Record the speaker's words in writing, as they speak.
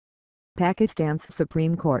Pakistan's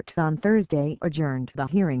Supreme Court on Thursday adjourned the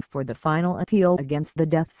hearing for the final appeal against the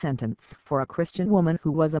death sentence for a Christian woman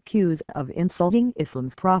who was accused of insulting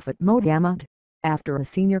Islam's prophet Muhammad, after a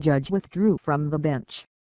senior judge withdrew from the bench.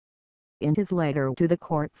 In his letter to the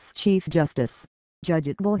court's Chief Justice, Judge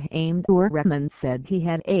Abdul-Rahman said he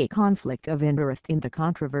had a conflict of interest in the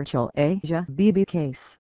controversial Asia Bibi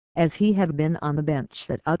case, as he had been on the bench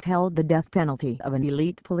that upheld the death penalty of an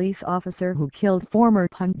elite police officer who killed former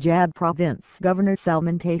Punjab province Governor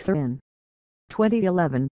Salman Taseer in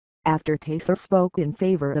 2011, after Taseer spoke in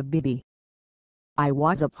favor of Bibi. "I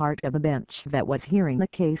was a part of the bench that was hearing the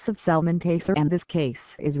case of Salman Taseer, and this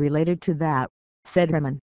case is related to that," said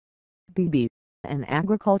Rahman. Bibi, an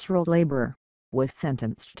agricultural laborer, was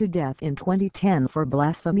sentenced to death in 2010 for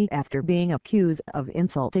blasphemy after being accused of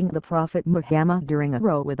insulting the Prophet Muhammad during a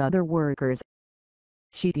row with other workers.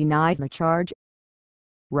 She denies the charge.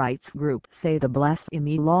 Rights groups say the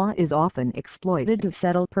blasphemy law is often exploited to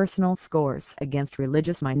settle personal scores against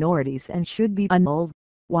religious minorities and should be annulled,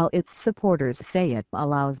 while its supporters say it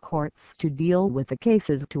allows courts to deal with the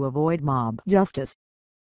cases to avoid mob justice.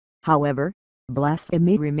 However,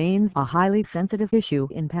 blasphemy remains a highly sensitive issue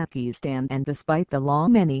in Pakistan, and despite the law,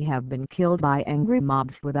 many have been killed by angry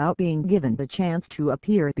mobs without being given the chance to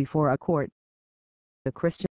appear before a court. The Christian